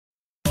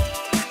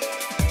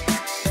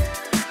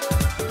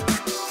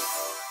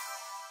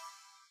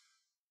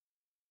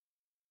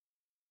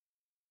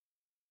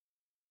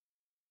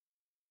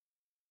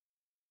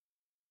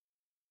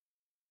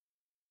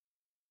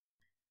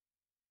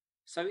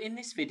So in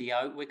this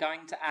video, we're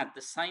going to add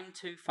the same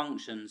two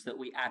functions that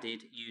we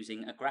added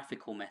using a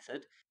graphical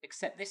method,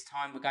 except this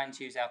time we're going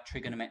to use our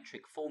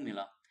trigonometric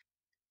formula.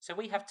 So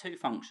we have two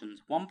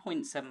functions,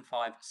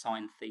 1.75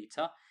 sine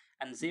theta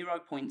and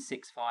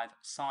 0.65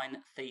 sine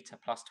theta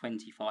plus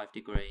 25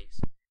 degrees.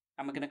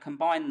 And we're going to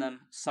combine them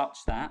such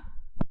that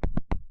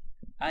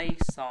a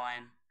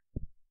sine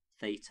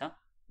theta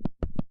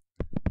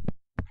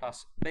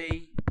plus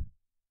b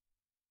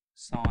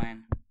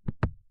sine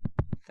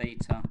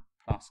theta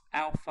plus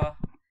alpha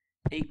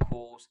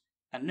equals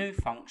a new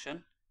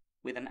function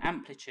with an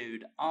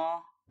amplitude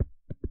r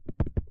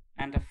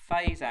and a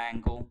phase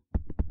angle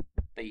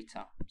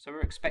beta. So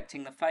we're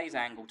expecting the phase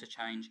angle to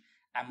change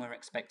and we're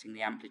expecting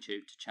the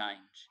amplitude to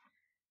change.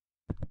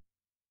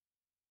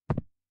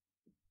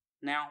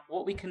 Now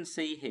what we can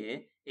see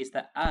here is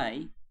that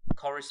A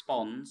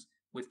corresponds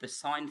with the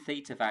sine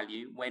theta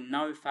value when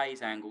no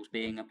phase angle is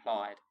being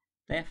applied.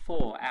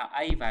 Therefore our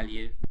A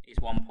value is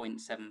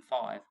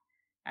 1.75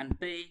 and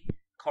B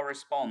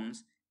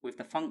corresponds with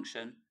the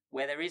function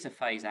where there is a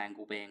phase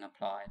angle being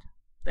applied.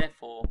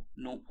 Therefore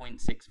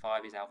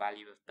 0.65 is our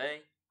value of B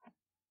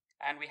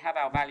and we have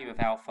our value of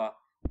alpha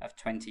of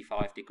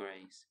 25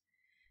 degrees.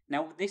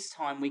 Now this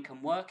time we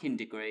can work in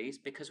degrees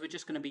because we're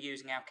just going to be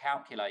using our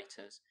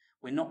calculators.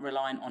 We're not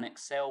reliant on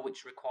Excel,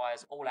 which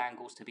requires all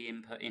angles to be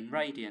input in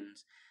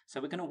radians. So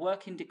we're going to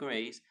work in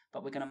degrees,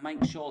 but we're going to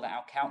make sure that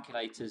our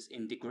calculator's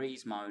in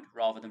degrees mode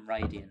rather than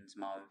radians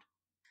mode.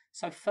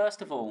 So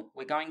first of all,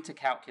 we're going to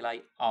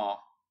calculate r,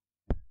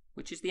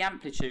 which is the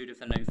amplitude of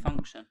the new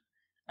function.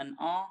 And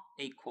r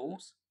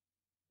equals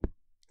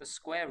the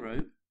square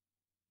root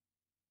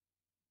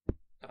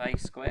of a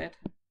squared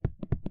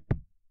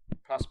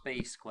plus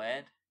b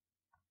squared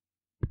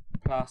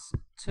plus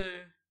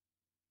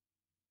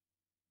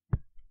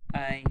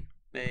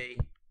 2ab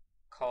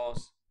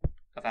cos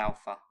of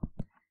alpha.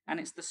 And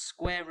it's the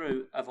square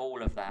root of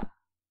all of that.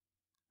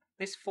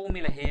 This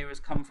formula here has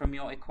come from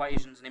your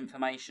equations and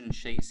information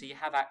sheet, so you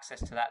have access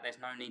to that, there's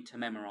no need to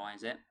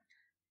memorise it.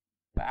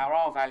 But our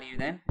r value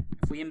then,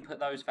 if we input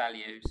those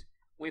values,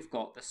 we've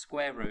got the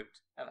square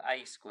root of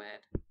a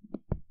squared,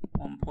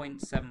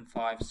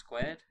 1.75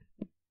 squared,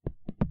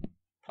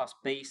 plus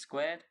b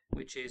squared,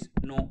 which is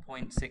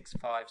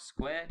 0.65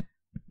 squared,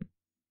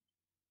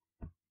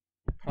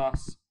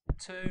 plus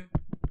 2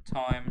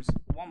 times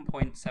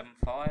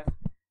 1.75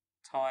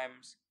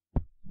 times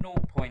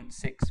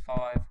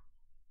 0.65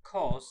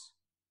 cos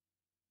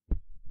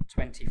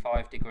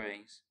 25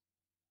 degrees.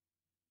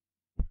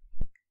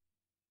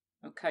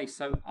 Okay,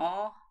 so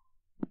r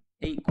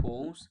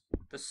equals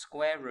the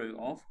square root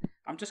of,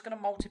 I'm just going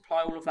to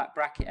multiply all of that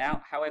bracket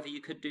out, however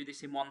you could do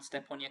this in one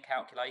step on your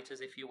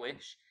calculators if you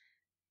wish.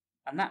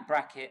 And that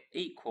bracket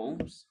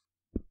equals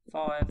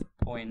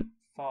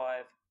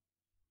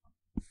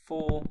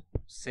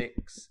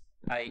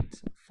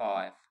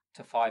 5.54685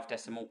 to 5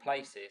 decimal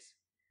places.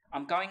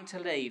 I'm going to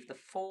leave the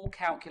full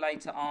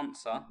calculator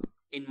answer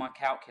in my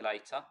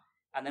calculator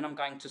and then I'm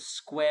going to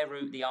square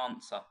root the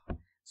answer.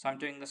 So I'm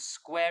doing the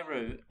square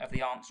root of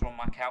the answer on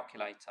my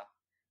calculator.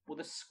 Well,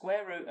 the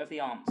square root of the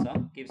answer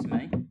gives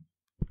me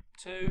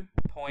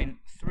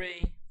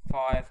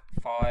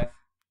 2.355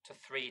 to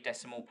 3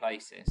 decimal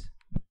places.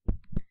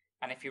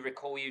 And if you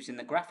recall using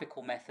the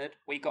graphical method,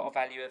 we got a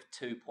value of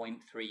 2.35.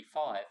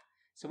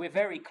 So we're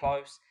very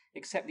close,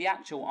 except the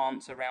actual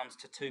answer rounds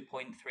to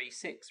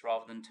 2.36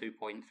 rather than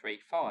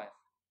 2.35.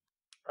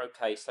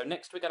 Okay, so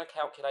next we're going to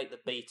calculate the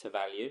beta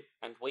value,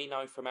 and we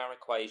know from our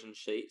equation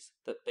sheets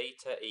that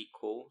beta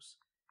equals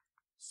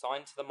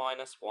sine to the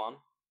minus 1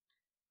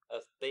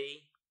 of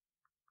b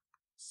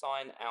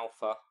sine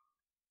alpha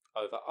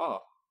over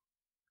r.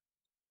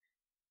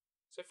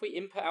 So if we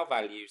input our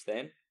values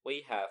then,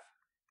 we have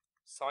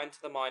sine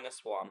to the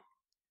minus 1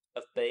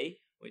 of b,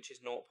 which is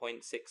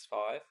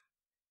 0.65,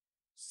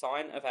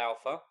 sine of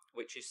alpha,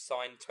 which is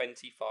sine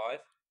 25,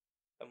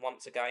 and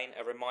once again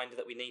a reminder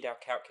that we need our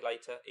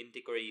calculator in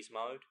degrees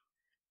mode,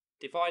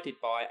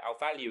 divided by our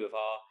value of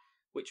r,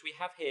 which we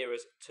have here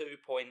as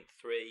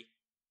 2.355.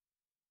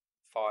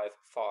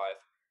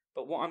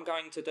 But what I'm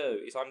going to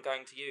do is I'm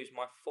going to use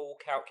my full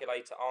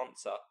calculator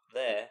answer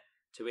there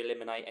to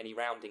eliminate any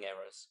rounding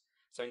errors.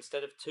 So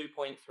instead of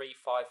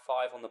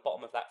 2.355 on the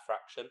bottom of that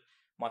fraction,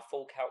 my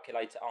full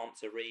calculator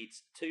answer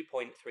reads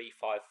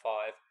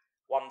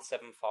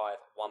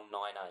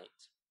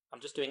 2.355175198. I'm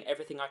just doing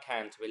everything I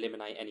can to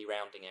eliminate any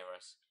rounding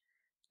errors.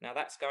 Now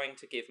that's going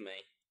to give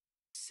me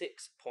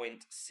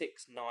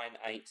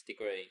 6.698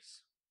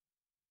 degrees.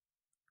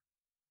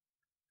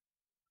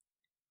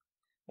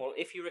 Well,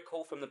 if you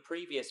recall from the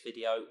previous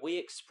video, we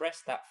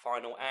expressed that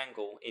final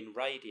angle in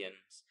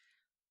radians.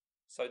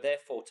 So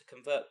therefore, to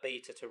convert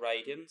beta to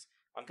radians,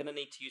 I'm going to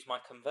need to use my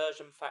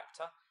conversion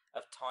factor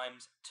of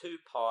times 2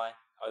 pi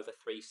over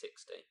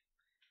 360.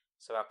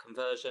 So our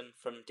conversion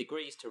from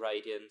degrees to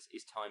radians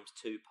is times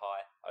 2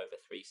 pi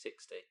over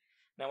 360.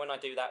 Now when I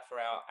do that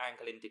for our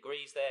angle in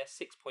degrees there,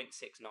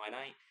 6.698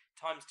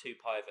 times 2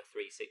 pi over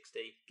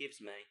 360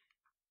 gives me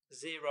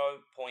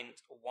 0.12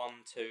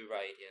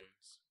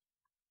 radians.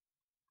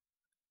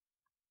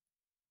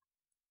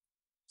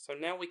 So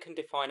now we can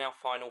define our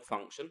final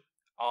function,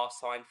 r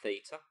sine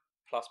theta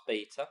plus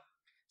beta.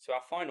 So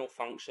our final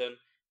function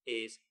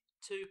is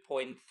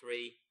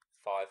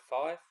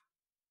 2.355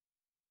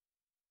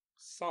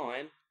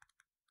 sine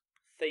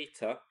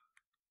theta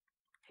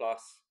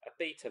plus a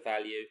beta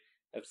value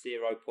of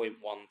 0.12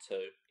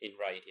 in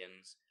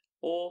radians.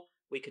 Or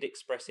we could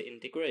express it in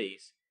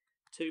degrees.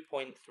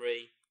 2.355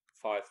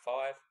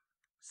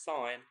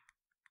 sine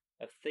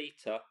of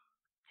theta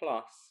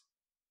plus,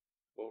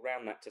 we'll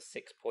round that to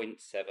 6.7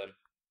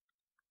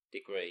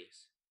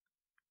 degrees.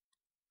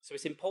 So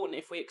it's important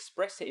if we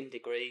express it in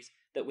degrees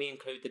that we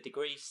include the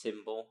degrees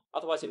symbol,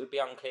 otherwise it would be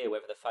unclear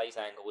whether the phase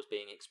angle was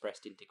being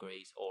expressed in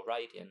degrees or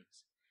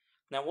radians.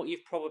 Now what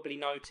you've probably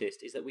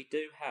noticed is that we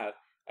do have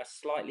a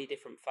slightly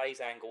different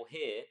phase angle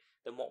here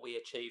than what we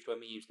achieved when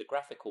we used the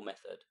graphical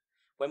method.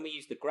 When we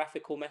used the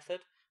graphical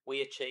method,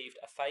 we achieved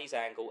a phase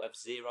angle of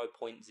 0.08.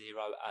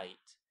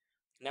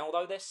 Now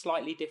although they're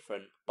slightly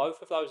different,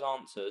 both of those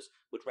answers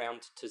would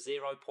round to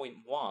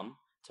 0.1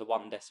 to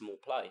 1 decimal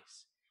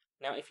place.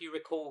 Now if you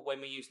recall,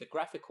 when we used the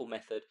graphical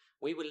method,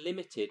 we were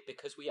limited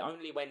because we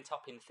only went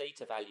up in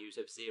theta values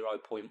of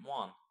 0.1.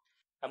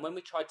 And when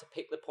we tried to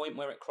pick the point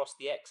where it crossed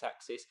the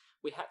x-axis,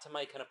 we had to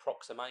make an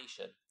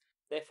approximation.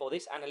 Therefore,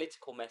 this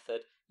analytical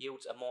method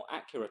yields a more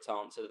accurate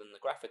answer than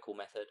the graphical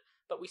method,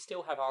 but we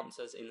still have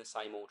answers in the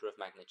same order of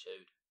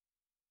magnitude.